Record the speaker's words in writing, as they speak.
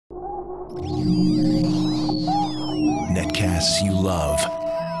Netcasts you love.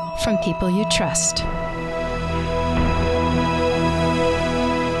 From people you trust.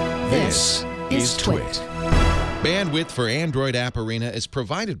 This is Twit. Bandwidth for Android App Arena is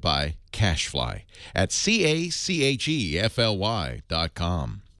provided by CacheFly at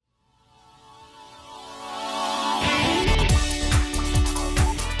CACHEFLY.com.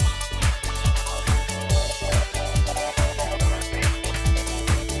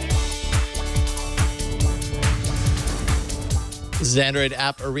 This is Android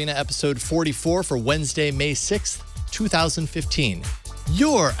App Arena episode 44 for Wednesday, May 6th, 2015.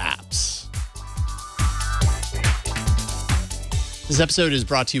 Your apps. This episode is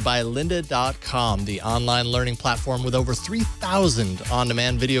brought to you by lynda.com, the online learning platform with over 3,000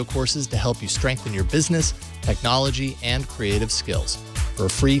 on-demand video courses to help you strengthen your business, technology, and creative skills. For a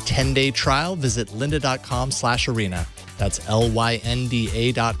free 10-day trial, visit lynda.com/arena. That's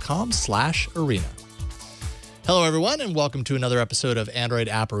LYNDA.com/arena. Hello, everyone, and welcome to another episode of Android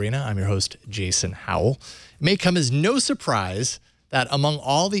App Arena. I'm your host, Jason Howell. It may come as no surprise that among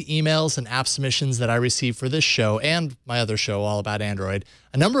all the emails and app submissions that I receive for this show and my other show all about Android,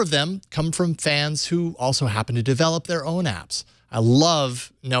 a number of them come from fans who also happen to develop their own apps. I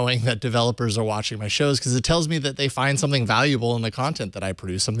love knowing that developers are watching my shows because it tells me that they find something valuable in the content that I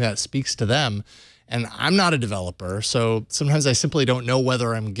produce, something that speaks to them. And I'm not a developer, so sometimes I simply don't know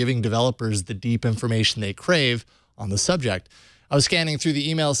whether I'm giving developers the deep information they crave on the subject. I was scanning through the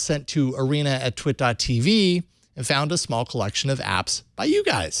emails sent to arena@twit.tv and found a small collection of apps by you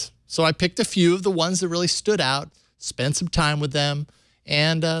guys. So I picked a few of the ones that really stood out, spent some time with them,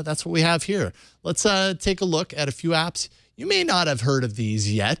 and that's what we have here. Let's take a look at a few apps. You may not have heard of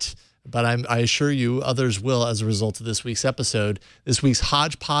these yet, but I assure you others will as a result of this week's episode. This week's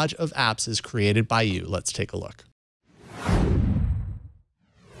hodgepodge of apps is created by you. Let's take a look.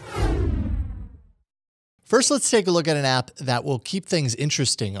 First, let's take a look at an app that will keep things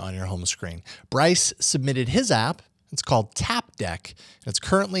interesting on your home screen. Bryce submitted his app. It's called TapDeck, and it's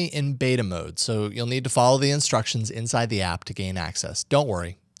currently in beta mode, so you'll need to follow the instructions inside the app to gain access. Don't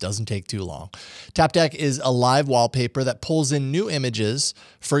worry. Doesn't take too long. TapDeck is a live wallpaper that pulls in new images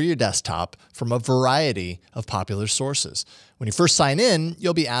for your desktop from a variety of popular sources. When you first sign in,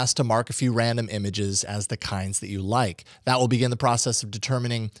 you'll be asked to mark a few random images as the kinds that you like. That will begin the process of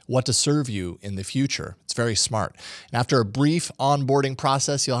determining what to serve you in the future. It's very smart. And after a brief onboarding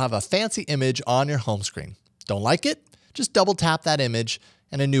process, you'll have a fancy image on your home screen. Don't like it? Just double tap that image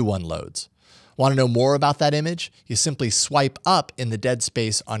and a new one loads. Want to know more about that image? You simply swipe up in the dead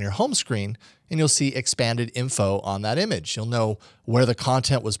space on your home screen and you'll see expanded info on that image. You'll know where the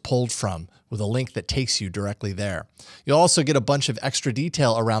content was pulled from with a link that takes you directly there. You'll also get a bunch of extra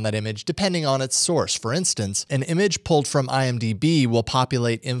detail around that image depending on its source. For instance, an image pulled from IMDb will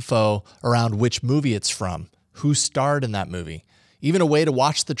populate info around which movie it's from, who starred in that movie, even a way to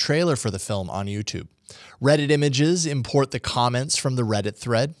watch the trailer for the film on YouTube. Reddit images import the comments from the Reddit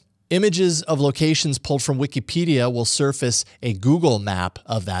thread. Images of locations pulled from Wikipedia will surface a Google map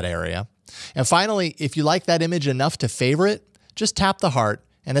of that area. And finally, if you like that image enough to favorite, just tap the heart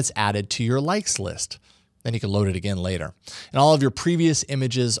and it's added to your likes list. Then you can load it again later. And all of your previous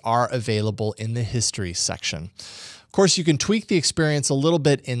images are available in the history section. Of course, you can tweak the experience a little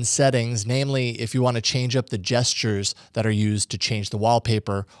bit in settings, namely if you want to change up the gestures that are used to change the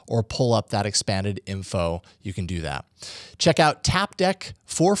wallpaper or pull up that expanded info, you can do that. Check out TapDeck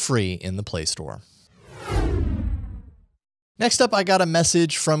for free in the Play Store. Next up, I got a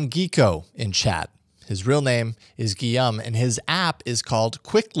message from Geeko in chat. His real name is Guillaume, and his app is called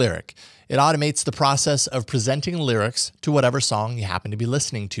QuickLyric. It automates the process of presenting lyrics to whatever song you happen to be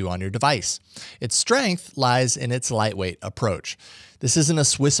listening to on your device. Its strength lies in its lightweight approach. This isn't a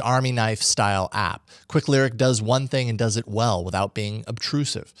Swiss Army knife style app. QuickLyric does one thing and does it well without being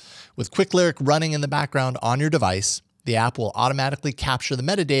obtrusive. With QuickLyric running in the background on your device, the app will automatically capture the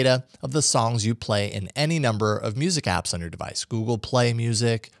metadata of the songs you play in any number of music apps on your device. Google Play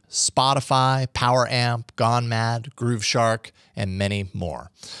Music, Spotify, PowerAmp, Gone Mad, Grooveshark, and many more.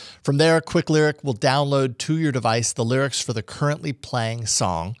 From there, QuickLyric will download to your device the lyrics for the currently playing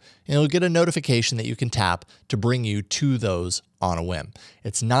song, and you'll get a notification that you can tap to bring you to those on a whim.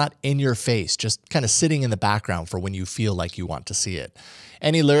 It's not in your face, just kind of sitting in the background for when you feel like you want to see it.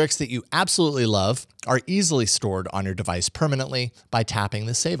 Any lyrics that you absolutely love are easily stored on your device permanently by tapping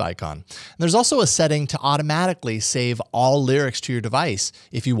the save icon. And there's also a setting to automatically save all lyrics to your device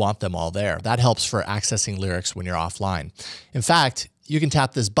if you want them all there. That helps for accessing lyrics when you're offline. In fact, you can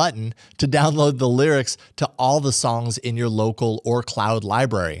tap this button to download the lyrics to all the songs in your local or cloud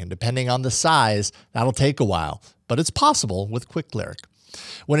library. And depending on the size, that'll take a while, but it's possible with QuickLyric.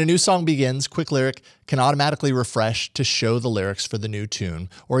 When a new song begins, QuickLyric can automatically refresh to show the lyrics for the new tune,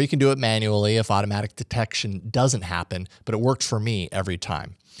 or you can do it manually if automatic detection doesn't happen, but it worked for me every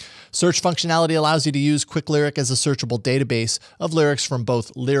time. Search functionality allows you to use QuickLyric as a searchable database of lyrics from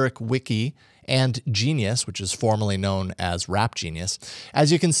both Lyric Wiki and Genius, which is formerly known as Rap Genius.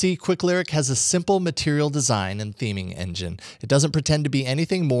 As you can see, QuickLyric has a simple material design and theming engine. It doesn't pretend to be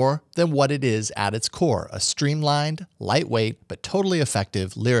anything more than what it is at its core, a streamlined, lightweight, but totally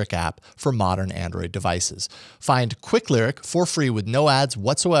effective lyric app for modern Android devices. Find QuickLyric for free with no ads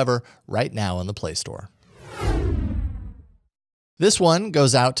whatsoever right now in the Play Store. This one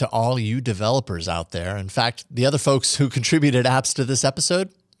goes out to all you developers out there. In fact, the other folks who contributed apps to this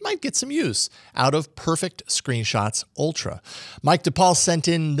episode might get some use out of Perfect Screenshots Ultra. Mike DePaul sent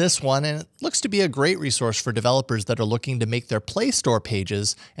in this one, and it looks to be a great resource for developers that are looking to make their Play Store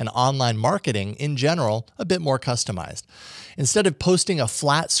pages and online marketing in general a bit more customized. Instead of posting a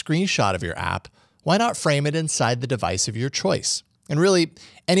flat screenshot of your app, why not frame it inside the device of your choice? And really,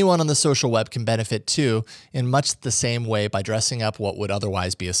 anyone on the social web can benefit too, in much the same way by dressing up what would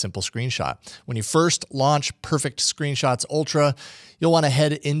otherwise be a simple screenshot. When you first launch Perfect Screenshots Ultra, you'll want to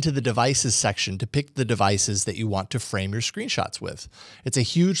head into the Devices section to pick the devices that you want to frame your screenshots with. It's a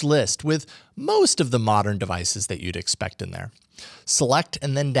huge list with most of the modern devices that you'd expect in there. Select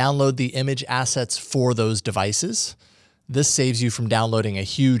and then download the image assets for those devices. This saves you from downloading a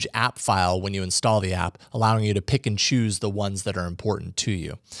huge app file when you install the app, allowing you to pick and choose the ones that are important to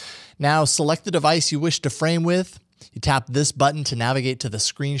you. Now, select the device you wish to frame with. You tap this button to navigate to the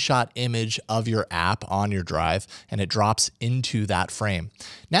screenshot image of your app on your drive, and it drops into that frame.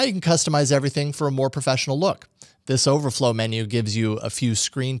 Now you can customize everything for a more professional look. This overflow menu gives you a few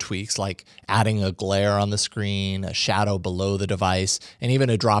screen tweaks like adding a glare on the screen, a shadow below the device, and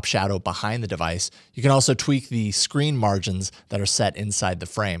even a drop shadow behind the device. You can also tweak the screen margins that are set inside the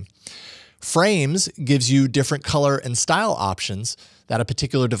frame. Frames gives you different color and style options that a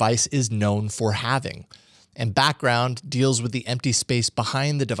particular device is known for having. And background deals with the empty space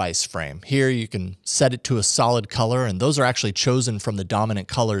behind the device frame. Here you can set it to a solid color, and those are actually chosen from the dominant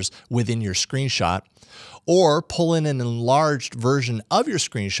colors within your screenshot. Or pull in an enlarged version of your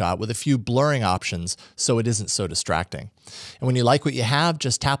screenshot with a few blurring options so it isn't so distracting. And when you like what you have,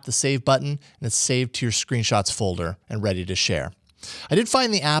 just tap the Save button and it's saved to your screenshots folder and ready to share. I did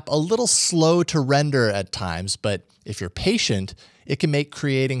find the app a little slow to render at times, but if you're patient, it can make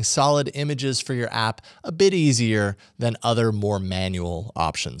creating solid images for your app a bit easier than other more manual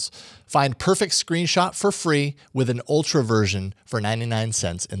options. Find Perfect Screenshot for free with an Ultra version for 99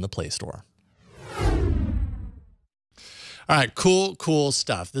 cents in the Play Store. All right, cool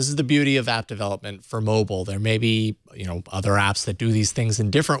stuff. This is the beauty of app development for mobile. There may be, other apps that do these things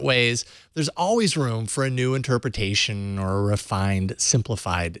in different ways. There's always room for a new interpretation or a refined,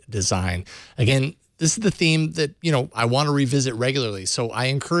 simplified design. Again, this is the theme that, I want to revisit regularly. So I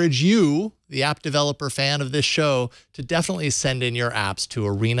encourage you, the app developer fan of this show, to definitely send in your apps to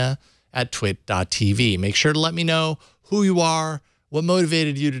arena@twit.tv. Make sure to let me know who you are, what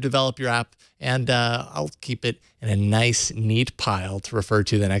motivated you to develop your app, and I'll keep it in a nice, neat pile to refer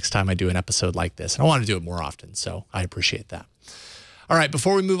to the next time I do an episode like this. And I want to do it more often, so I appreciate that. All right,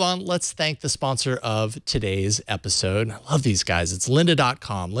 before we move on, let's thank the sponsor of today's episode. I love these guys. It's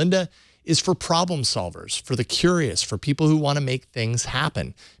lynda.com. Lynda is for problem solvers, for the curious, for people who want to make things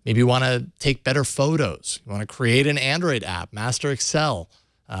happen. Maybe you want to take better photos. You want to create an Android app, master Excel,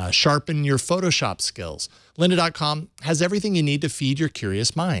 sharpen your Photoshop skills. Lynda.com has everything you need to feed your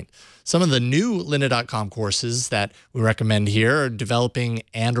curious mind. Some of the new Lynda.com courses that we recommend here are developing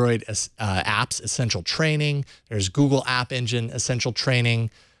Android apps essential training. There's Google App Engine essential training,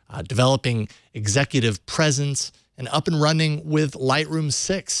 developing executive presence, and up and running with Lightroom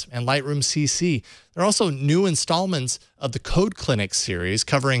 6 and Lightroom CC. There are also new installments of the Code Clinic series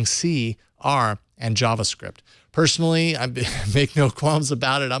covering C, R, and JavaScript. Personally, I make no qualms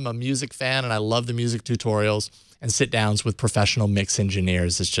about it. I'm a music fan and I love the music tutorials and sit downs with professional mix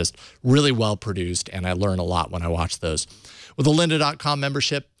engineers. It's just really well produced and I learn a lot when I watch those. With a lynda.com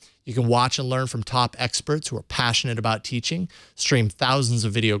membership, you can watch and learn from top experts who are passionate about teaching, stream thousands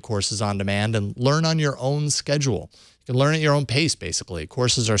of video courses on demand, and learn on your own schedule. You can learn at your own pace, basically.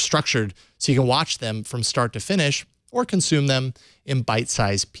 Courses are structured so you can watch them from start to finish or consume them in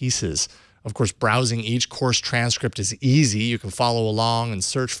bite-sized pieces. Of course, browsing each course transcript is easy. You can follow along and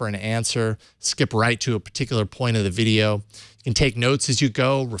search for an answer, skip right to a particular point of the video. You can take notes as you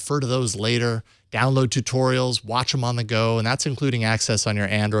go, refer to those later, download tutorials, watch them on the go, and that's including access on your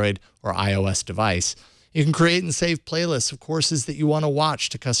Android or iOS device. You can create and save playlists of courses that you want to watch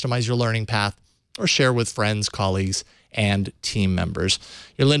to customize your learning path or share with friends, colleagues, and team members.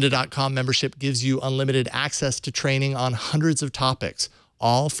 Your lynda.com membership gives you unlimited access to training on hundreds of topics,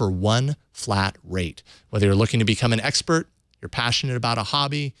 all for one flat rate. Whether you're looking to become an expert, you're passionate about a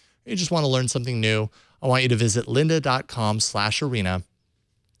hobby, or you just want to learn something new, I want you to visit lynda.com/arena.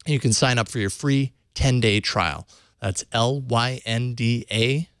 You can sign up for your free 10-day trial. That's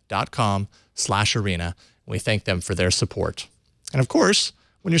lynda.com/arena. We thank them for their support. And of course,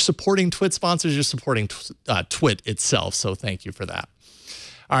 when you're supporting Twit sponsors, you're supporting Twit itself. So thank you for that.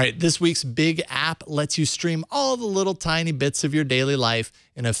 All right, this week's big app lets you stream all the little tiny bits of your daily life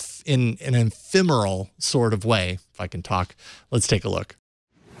in an ephemeral sort of way. If I can talk, let's take a look.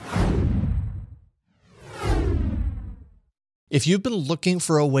 If you've been looking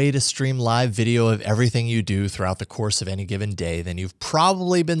for a way to stream live video of everything you do throughout the course of any given day, then you've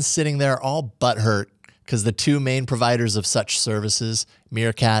probably been sitting there all butthurt because the two main providers of such services,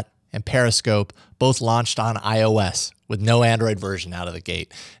 Meerkat and Periscope, both launched on iOS with no Android version out of the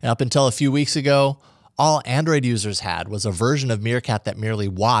gate. And up until a few weeks ago, all Android users had was a version of Meerkat that merely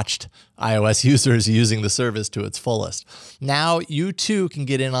watched iOS users using the service to its fullest. Now you too can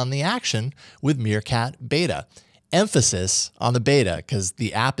get in on the action with Meerkat Beta. Emphasis on the beta because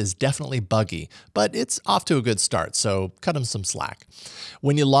the app is definitely buggy, but it's off to a good start, so cut them some slack.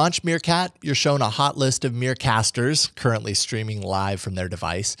 When you launch Meerkat, you're shown a hot list of Meerkasters currently streaming live from their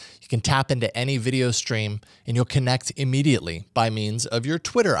device. You can tap into any video stream and you'll connect immediately by means of your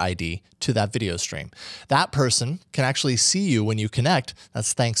Twitter ID to that video stream. That person can actually see you when you connect.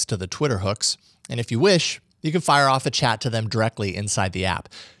 That's thanks to the Twitter hooks. And if you wish, you can fire off a chat to them directly inside the app.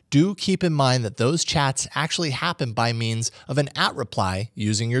 Do keep in mind that those chats actually happen by means of an @reply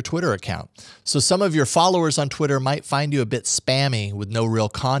using your Twitter account. So some of your followers on Twitter might find you a bit spammy with no real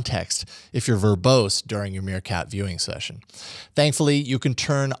context if you're verbose during your Meerkat viewing session. Thankfully, you can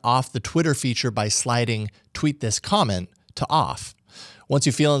turn off the Twitter feature by sliding "tweet this comment" to off. Once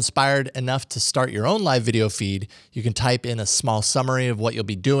you feel inspired enough to start your own live video feed, you can type in a small summary of what you'll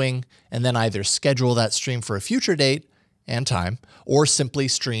be doing and then either schedule that stream for a future date and time, or simply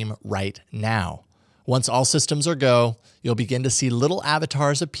stream right now. Once all systems are go, you'll begin to see little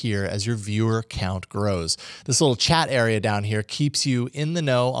avatars appear as your viewer count grows. This little chat area down here keeps you in the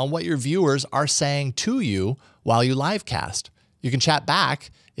know on what your viewers are saying to you while you livecast. You can chat back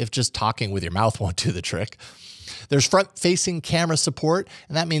if just talking with your mouth won't do the trick. There's front-facing camera support,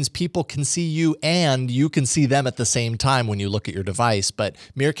 and that means people can see you and you can see them at the same time when you look at your device, but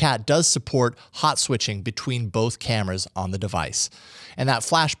Meerkat does support hot switching between both cameras on the device. And that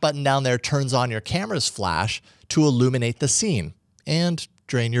flash button down there turns on your camera's flash to illuminate the scene and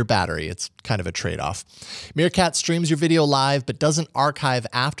drain your battery. It's kind of a trade-off. Meerkat streams your video live but doesn't archive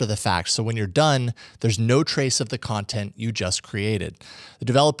after the fact, so when you're done, there's no trace of the content you just created. The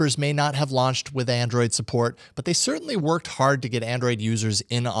developers may not have launched with Android support, but they certainly worked hard to get Android users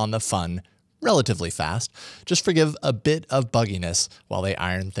in on the fun relatively fast. Just forgive a bit of bugginess while they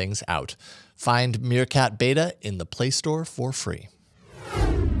iron things out. Find Meerkat Beta in the Play Store for free.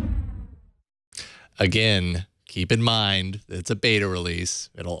 Again, keep in mind, it's a beta release.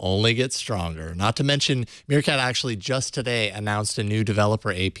 It'll only get stronger. Not to mention, Meerkat actually just today announced a new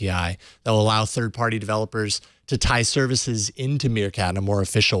developer API that will allow third-party developers to tie services into Meerkat in a more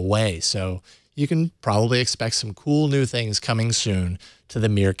official way. So you can probably expect some cool new things coming soon to the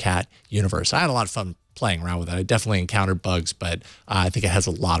Meerkat universe. I had a lot of fun playing around with it. I definitely encountered bugs, but I think it has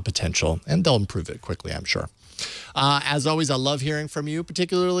a lot of potential, and they'll improve it quickly, I'm sure. As always, I love hearing from you,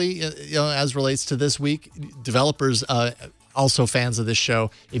 particularly as relates to this week. Developers, also fans of this show,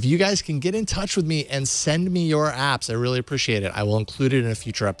 if you guys can get in touch with me and send me your apps, I really appreciate it. I will include it in a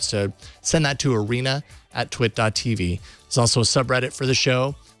future episode. Send that to arena@twit.tv. There's also a subreddit for the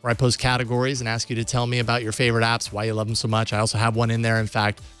show where I post categories and ask you to tell me about your favorite apps, why you love them so much. I also have one in there, in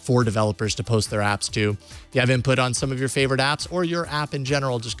fact, for developers to post their apps to. If you have input on some of your favorite apps or your app in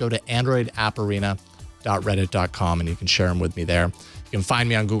general, just go to androidapparena.reddit.com and you can share them with me there. You can find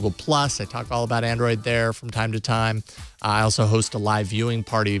me on Google+. I talk all about Android there from time to time. I also host a live viewing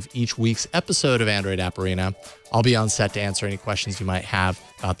party of each week's episode of Android App Arena. I'll be on set to answer any questions you might have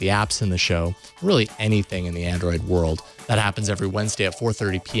about the apps in the show, really anything in the Android world. That happens every Wednesday at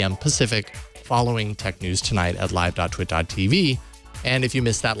 4:30 p.m. Pacific, following Tech News Tonight at live.twit.tv. And if you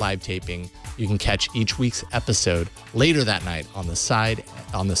missed that live taping, you can catch each week's episode later that night on the site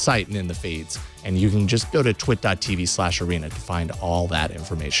and in the feeds. And you can just go to twit.tv/arena to find all that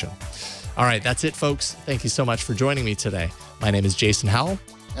information. All right, that's it, folks. Thank you so much for joining me today. My name is Jason Howell,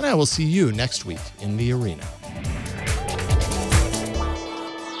 and I will see you next week in the arena.